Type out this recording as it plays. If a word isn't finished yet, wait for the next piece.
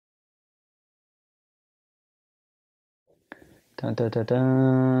Dun, dun, dun,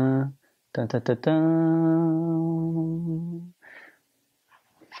 dun. Dun, dun, dun, dun.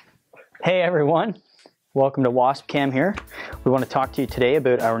 Hey everyone, welcome to WASPcam here. We want to talk to you today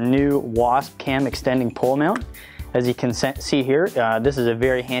about our new WASPcam extending pole mount. As you can see here, this is a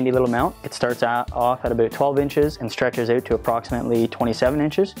very handy little mount. It starts off at about 12 inches and stretches out to approximately 27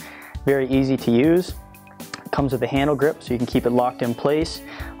 inches. Very easy to use. It comes with a handle grip so you can keep it locked in place,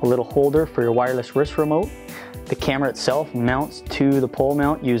 a little holder for your wireless wrist remote. The camera itself mounts to the pole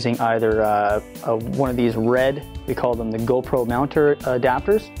mount using either one of these red, we call them the GoPro mounter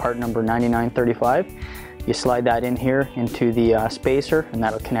adapters, part number 9935. You slide that in here into the spacer and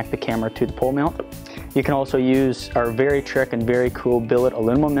that'll connect the camera to the pole mount. You can also use our very trick and very cool billet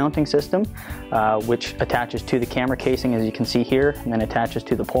aluminum mounting system, which attaches to the camera casing as you can see here, and then attaches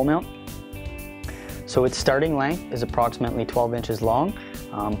to the pole mount. So its starting length is approximately 12 inches long,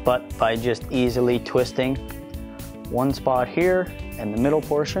 but by just easily twisting one spot here in the middle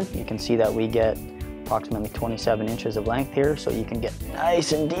portion, you can see that we get approximately 27 inches of length here, so you can get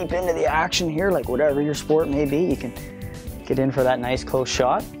nice and deep into the action here, like whatever your sport may be, you can get in for that nice close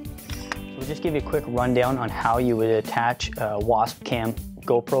shot. We'll just give you a quick rundown on how you would attach a WASPcam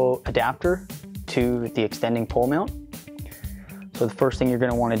GoPro adapter to the extending pole mount. So the first thing you're going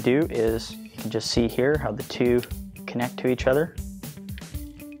to want to do is, you can just see here how the two connect to each other.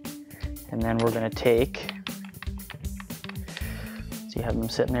 And then we're going to take, so you have them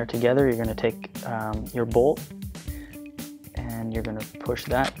sitting there together, you're going to take your bolt and you're going to push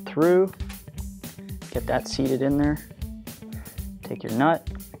that through, get that seated in there, take your nut,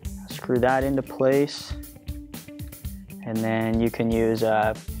 screw that into place, and then you can use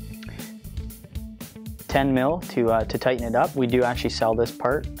 10 mil to tighten it up. We do actually sell this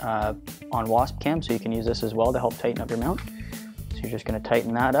part on WASPcam, so you can use this as well to help tighten up your mount. So you're just going to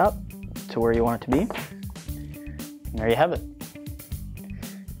tighten that up to where you want it to be. And there you have it.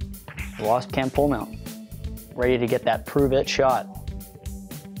 The WASPcam pole mount. Ready to get that prove it shot.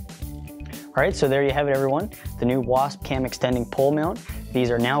 Alright, so there you have it everyone. The new WASPcam extending pole mount.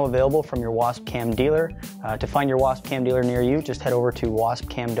 These are now available from your WASPcam dealer. To find your WASPcam dealer near you, just head over to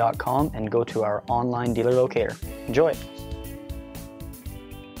waspcam.com and go to our online dealer locator. Enjoy!